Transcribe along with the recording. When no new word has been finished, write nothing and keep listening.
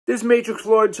This is Matrix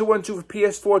Lord 212 for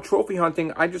PS4 trophy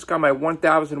hunting. I just got my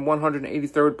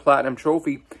 1,183rd Platinum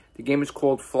trophy. The game is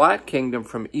called Flat Kingdom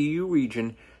from EU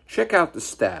region. Check out the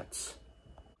stats.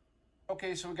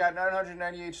 Okay, so we got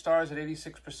 998 stars at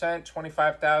 86%,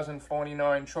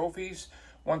 25,049 trophies,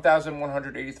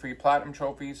 1,183 Platinum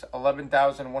trophies,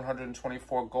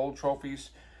 11,124 Gold trophies,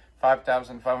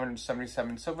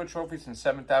 5,577 Silver trophies, and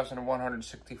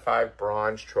 7,165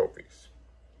 Bronze trophies.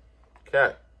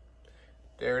 Okay.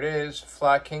 There it is,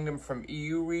 Flat Kingdom from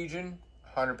EU region,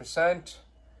 100%.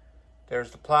 There's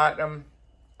the Platinum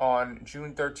on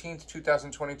June 13th,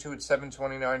 2022 at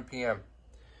 7:29 p.m.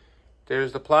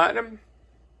 There's the Platinum.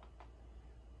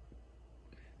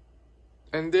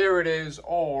 And there it is,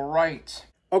 all right.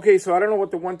 Okay, so I don't know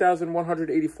what the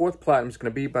 1,184th Platinum is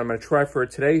going to be, but I'm going to try for it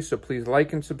today. So please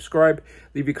like and subscribe.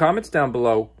 Leave your comments down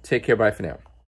below. Take care, bye for now.